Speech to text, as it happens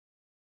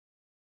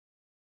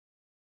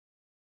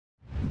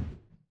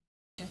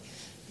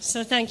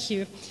So thank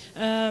you.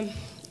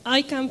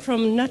 I come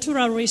from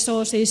Natural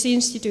Resources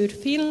Institute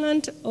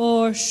Finland,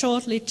 or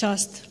shortly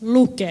just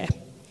LUKE.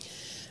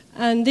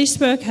 And this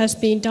work has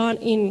been done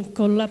in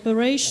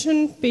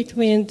collaboration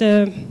between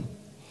the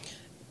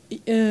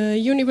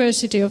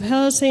University of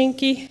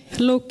Helsinki,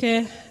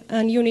 LUKE,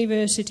 and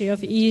University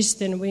of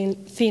Eastern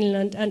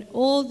Finland. And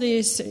all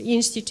these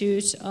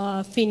institutes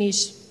are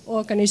Finnish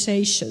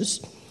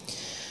organizations.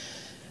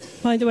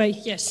 By the way,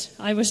 yes,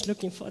 I was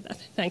looking for that.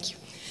 Thank you.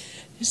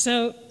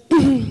 So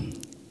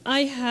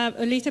I have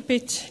a little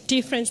bit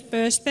different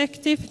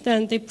perspective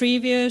than the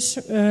previous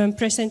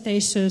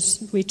presentations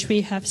which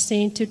we have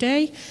seen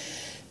today.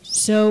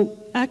 So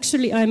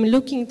actually I'm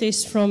looking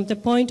this from the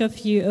point of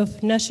view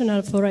of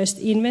National Forest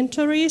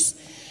Inventories,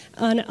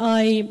 and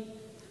I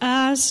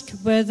ask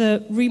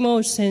whether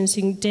remote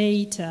sensing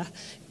data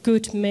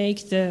could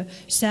make the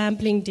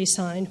sampling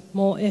design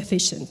more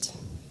efficient.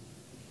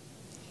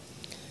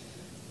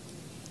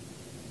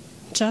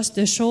 Just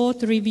a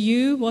short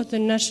review what the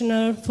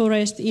National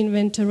Forest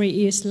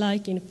Inventory is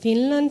like in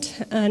Finland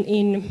and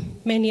in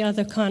many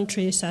other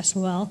countries as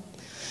well.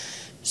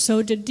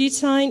 So the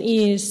design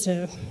is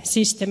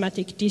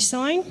systematic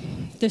design.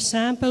 The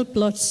sample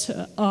plots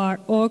are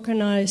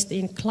organized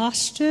in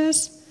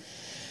clusters.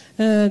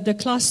 The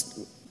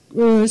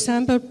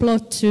sample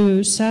plot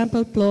to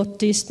sample plot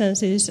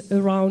distance is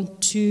around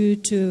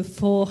 200 to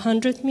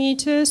 400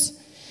 meters.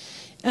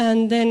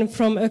 And then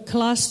from a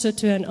cluster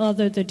to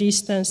another, the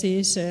distance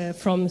is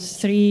from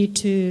 3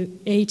 to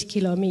 8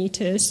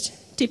 kilometers,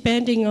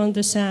 depending on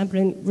the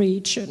sampling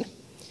region.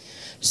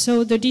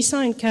 So the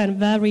design can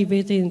vary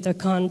within the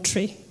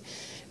country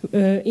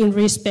in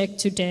respect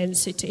to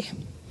density.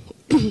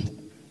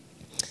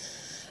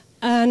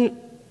 And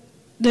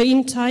the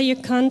entire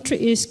country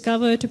is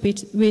covered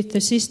with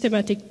the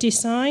systematic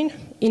design,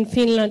 in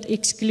Finland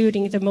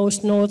excluding the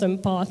most northern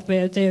part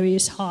where there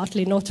is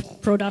hardly not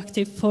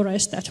productive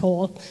forest at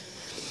all.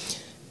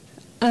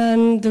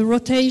 And the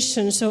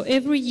rotation, so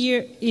every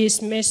year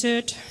is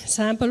measured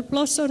sample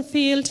plots on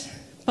field,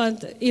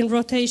 but in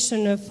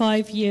rotation of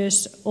 5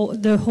 years,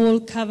 the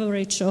whole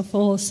coverage of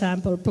all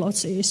sample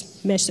plots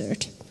is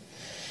measured.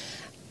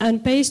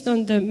 And based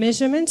on the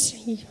measurements,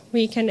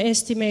 we can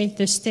estimate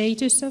the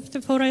status of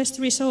the forest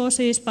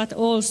resources, but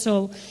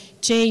also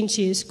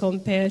changes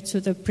compared to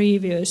the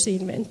previous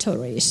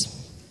inventories.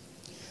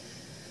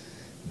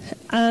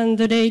 And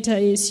the data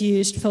is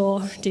used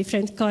for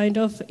different kind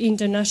of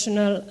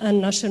international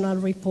and national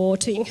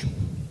reporting.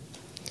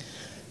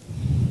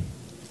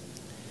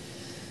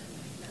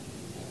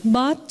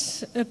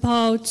 But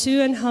about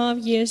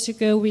 2.5 years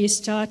ago, we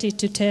started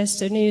to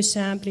test a new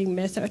sampling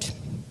method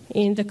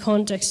in the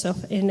context of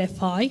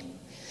NFI.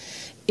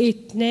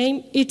 Its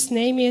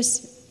name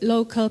is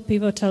Local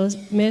Pivotal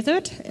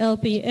Method,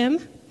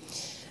 LPM.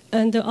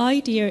 And the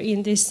idea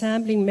in this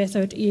sampling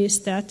method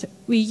is that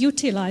we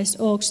utilize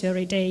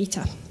auxiliary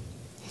data.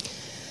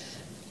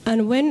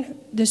 And when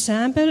the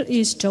sample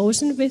is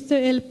chosen with the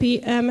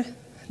LPM,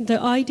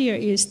 the idea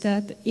is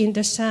that in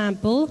the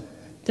sample,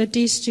 the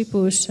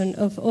distribution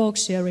of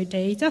auxiliary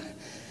data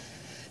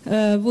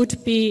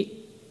would be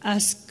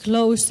as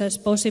close as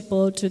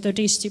possible to the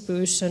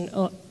distribution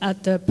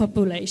at the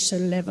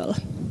population level.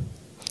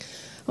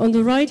 On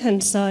the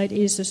right-hand side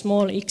is a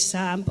small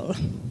example.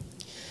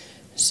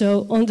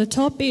 So on the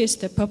top is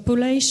the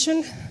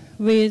population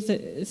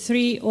with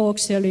 3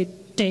 auxiliary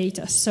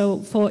data. So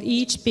for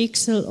each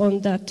pixel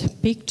on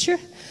that picture,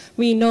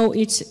 we know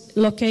its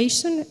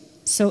location,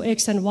 so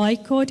X and Y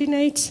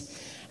coordinates,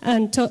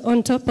 and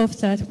on top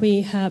of that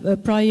we have a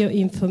prior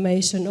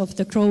information of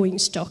the growing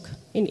stock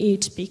in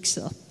each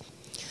pixel.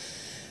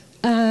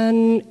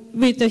 And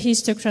with the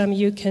histogram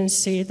you can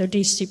see the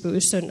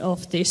distribution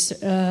of this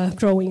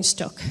growing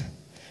stock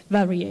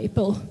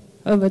variable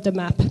over the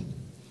map.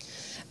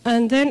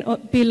 And then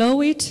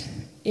below it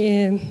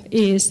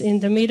is in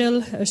the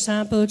middle a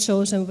sample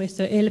chosen with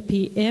the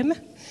LPM,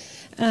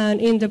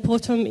 and in the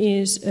bottom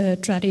is a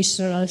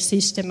traditional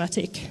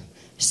systematic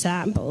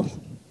sample.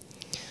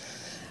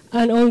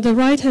 And on the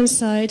right-hand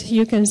side,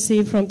 you can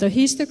see from the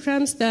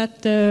histograms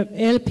that the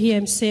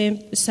LPM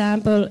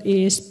sample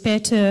is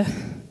better,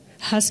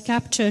 has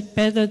captured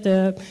better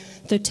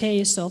the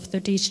tails of the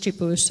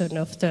distribution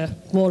of the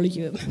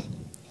volume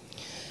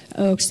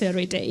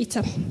auxiliary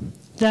data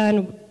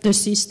than the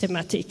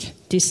systematic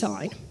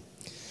design.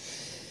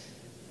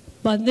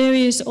 But there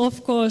is,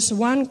 of course,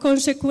 one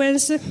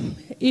consequence.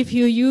 If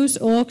you use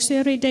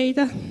auxiliary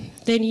data,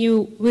 then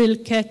you will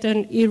get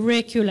an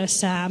irregular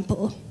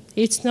sample.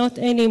 It's not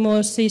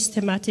anymore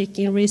systematic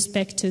in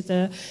respect to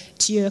the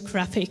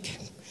geographic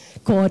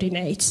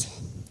coordinates.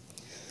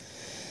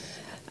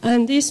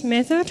 And this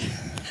method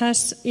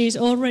is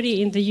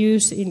already in the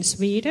use in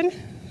Sweden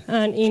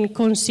and in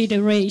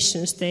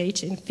consideration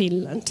stage in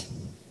Finland.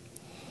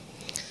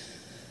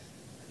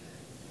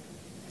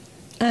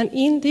 And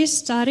in this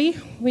study,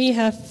 we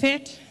have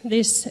fed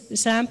this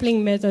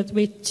sampling method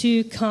with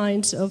 2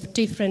 kinds of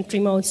different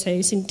remote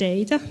sensing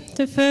data.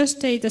 The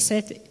first data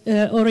set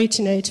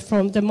originates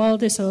from the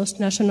multi-source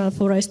National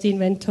Forest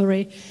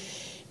Inventory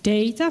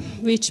data,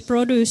 which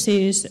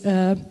produces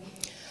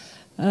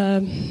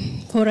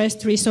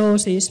forest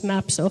resources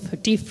maps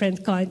of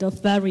different kind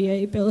of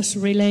variables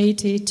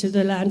related to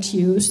the land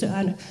use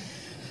and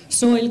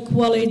soil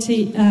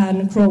quality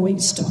and growing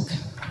stock.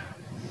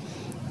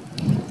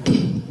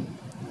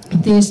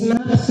 These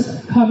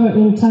maps cover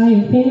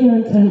entire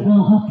Finland and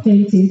are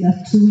updated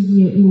at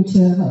 2-year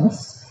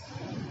intervals.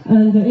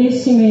 And the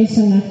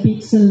estimation at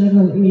pixel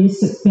level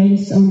is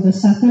based on the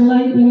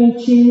satellite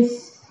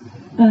images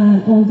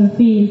and on the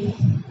field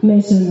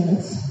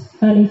measurements.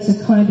 And it's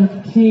a kind of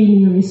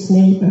k-nearest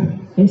neighbor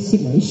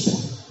estimation.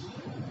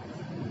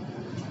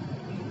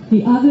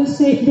 The other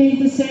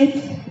data set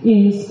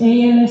is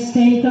ALS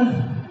data,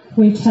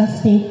 which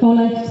has been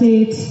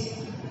collected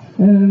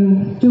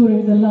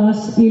during the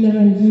last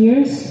 11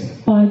 years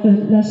by the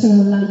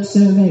National Land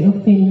Survey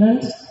of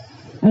Finland,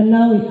 and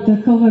now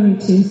the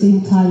coverage is the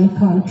entire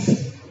country.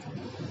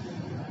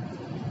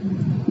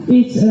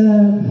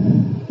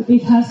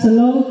 It has a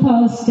low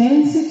pulse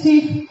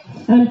density,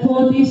 and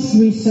for this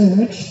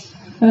research,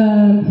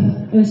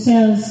 a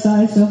cell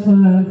size of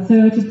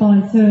 30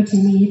 by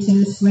 30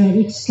 meters were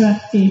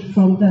extracted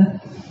from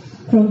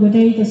the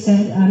data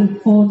set,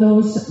 and for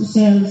those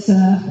cells,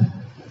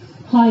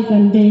 height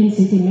and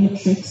density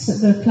metrics,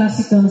 the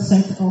classical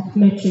set of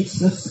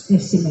metrics was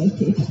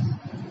estimated.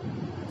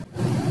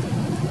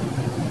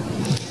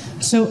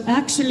 So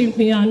actually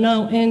we are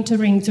now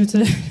entering to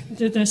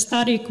the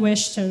study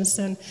questions,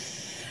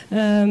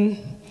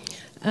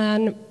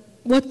 and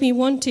what we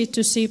wanted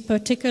to see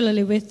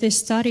particularly with this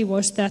study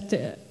was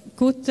that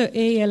could the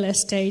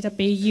ALS data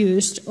be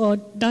used, or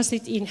does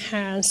it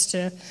enhance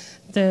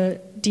the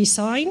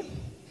design?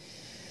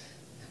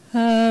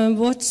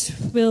 What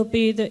will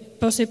be the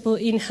possible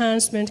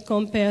enhancement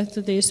compared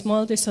to these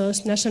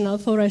multi-source National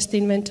Forest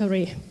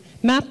Inventory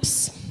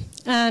maps?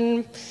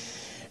 And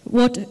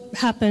what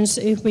happens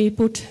if we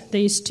put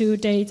these two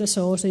data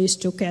sources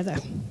together?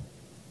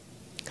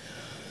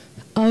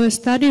 Our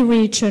study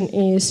region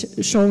is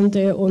shown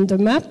there on the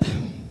map,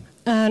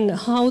 and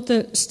how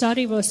the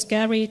study was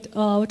carried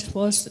out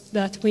was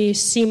that we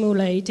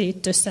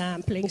simulated the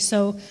sampling.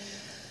 So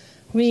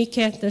we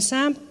kept the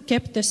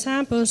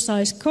sample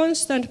size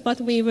constant, but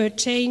we were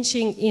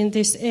changing in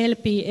this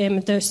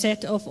LPM the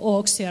set of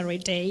auxiliary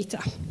data.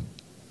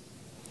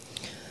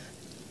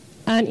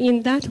 And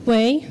in that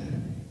way,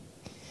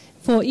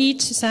 for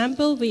each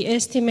sample, we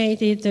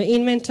estimated the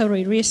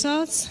inventory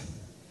results.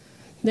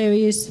 There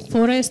is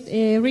forest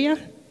area,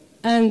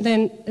 and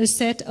then a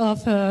set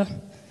of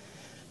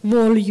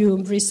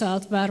volume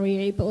result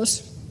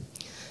variables.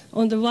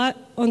 On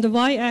the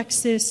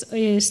y-axis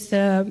is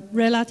the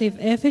relative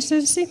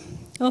efficiency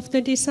of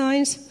the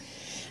designs,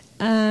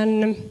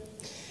 and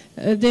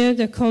there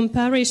the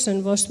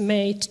comparison was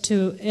made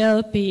to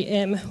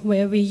LPM,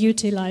 where we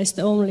utilized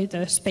only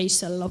the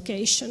spatial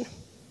location.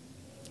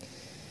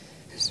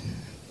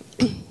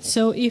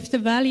 So if the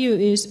value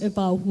is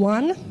about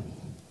 1,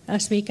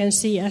 as we can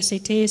see as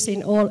it is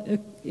in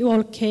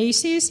all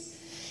cases,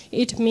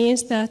 it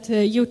means that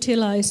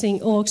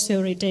utilizing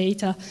auxiliary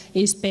data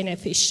is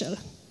beneficial.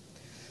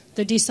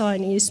 The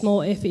design is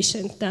more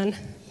efficient than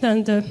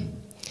the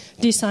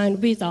design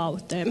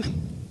without them.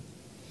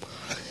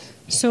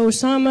 So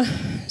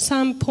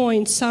some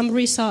points, some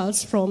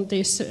results from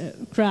this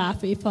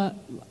graph, if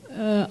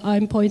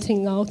I'm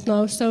pointing out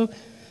now. So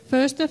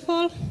first of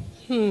all,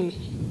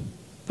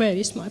 where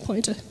is my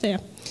pointer? There.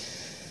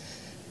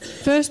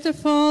 First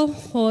of all,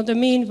 for the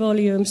mean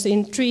volumes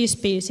in 3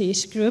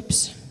 species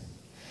groups,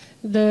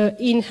 the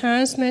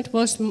enhancement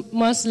was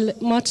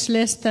much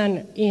less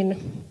than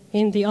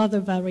in the other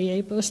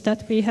variables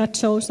that we had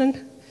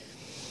chosen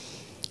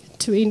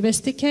to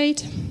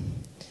investigate.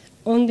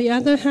 On the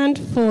other hand,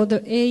 for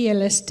the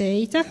ALS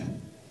data,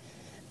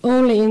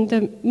 only in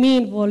the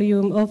mean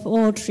volume of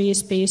all 3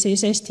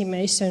 species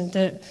estimation,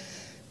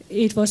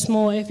 it was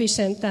more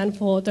efficient than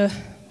for the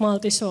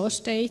multi-source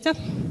data.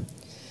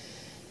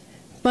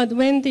 But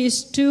when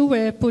these two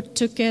were put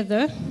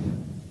together,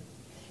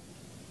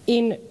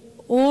 in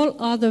all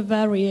other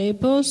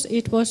variables,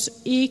 it was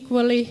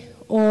equally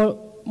or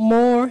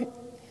more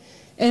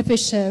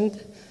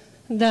efficient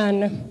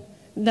than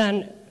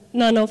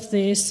none of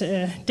these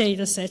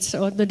data sets,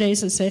 or the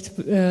data set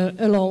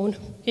alone,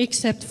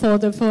 except for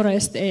the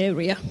forest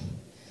area.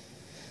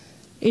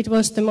 It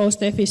was the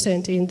most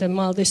efficient in the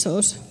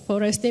multi-source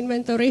forest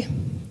inventory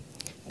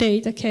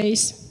data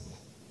case.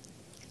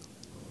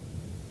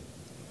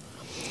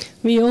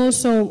 We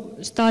also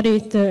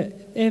studied the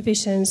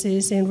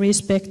efficiencies in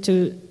respect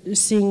to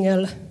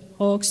single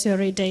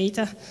auxiliary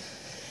data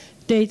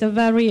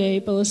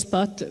variables,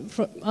 but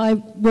I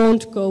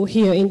won't go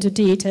here into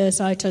details.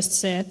 I just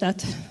said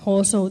that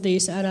also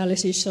these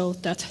analyses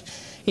showed that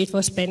it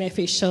was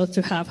beneficial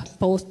to have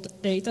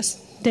both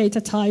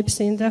data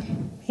types in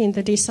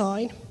the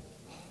design.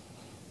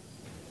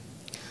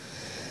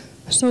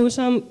 So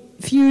some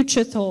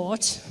future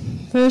thoughts.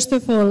 First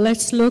of all,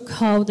 let's look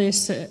how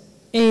this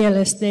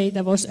ALS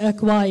data was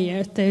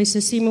acquired. There is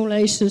a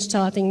simulation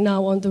starting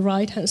now on the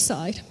right-hand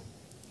side.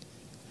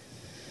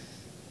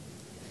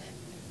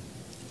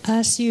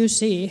 as you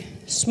see,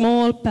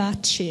 small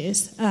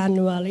patches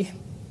annually.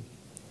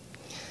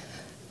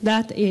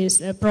 That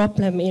is a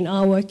problem in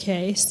our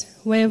case,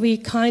 where we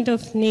kind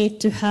of need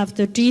to have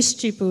the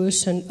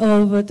distribution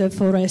over the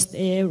forest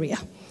area.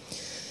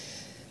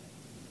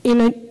 In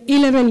an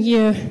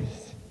 11-year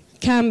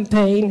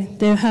campaign,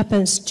 there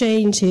happens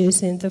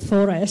changes in the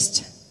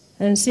forest.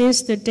 And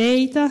since the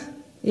data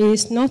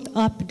is not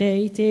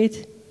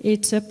updated,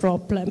 it's a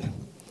problem.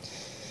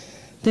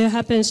 There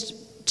happens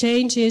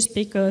changes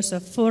because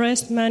of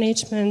forest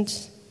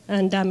management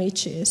and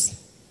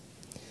damages.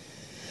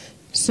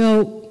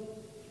 So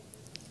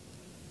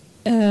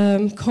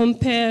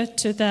compared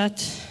to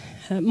that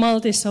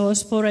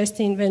multi-source forest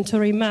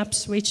inventory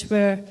maps, which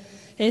were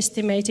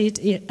estimated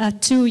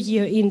at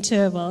 2-year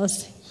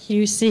intervals,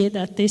 you see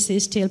that this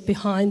is still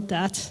behind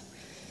that.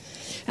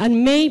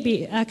 And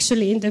maybe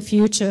actually in the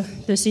future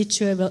the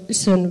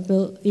situation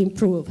will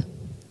improve.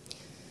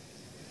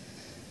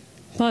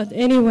 But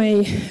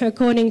anyway,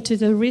 according to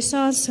the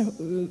results,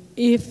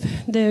 if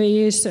there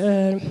is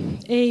an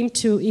aim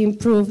to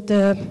improve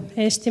the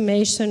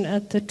estimation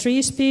at the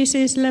tree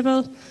species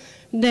level,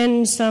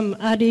 then some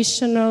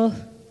additional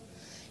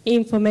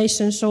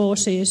information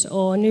sources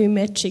or new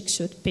metrics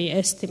should be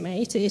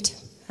estimated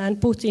and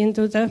put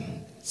into the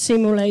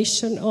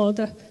simulation or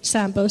the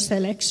sample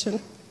selection.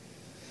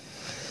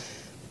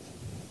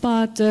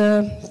 But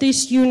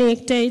this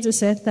unique data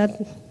set that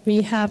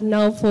we have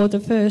now for the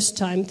first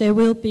time, there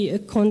will be a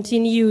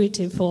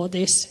continuity for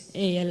this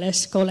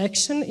ALS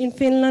collection in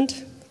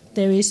Finland.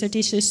 There is a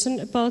decision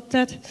about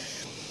that.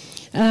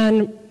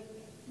 And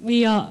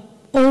we are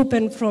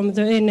open from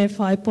the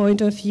NFI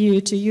point of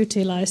view to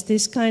utilize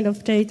this kind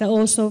of data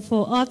also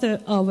for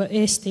our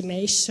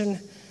estimation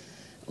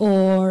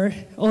or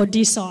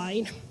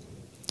design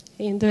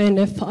in the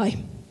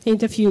NFI in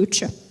the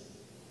future.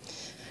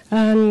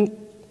 And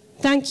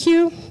thank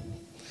you.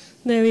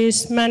 There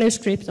is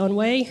manuscript on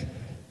way.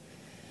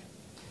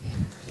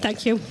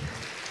 Thank you.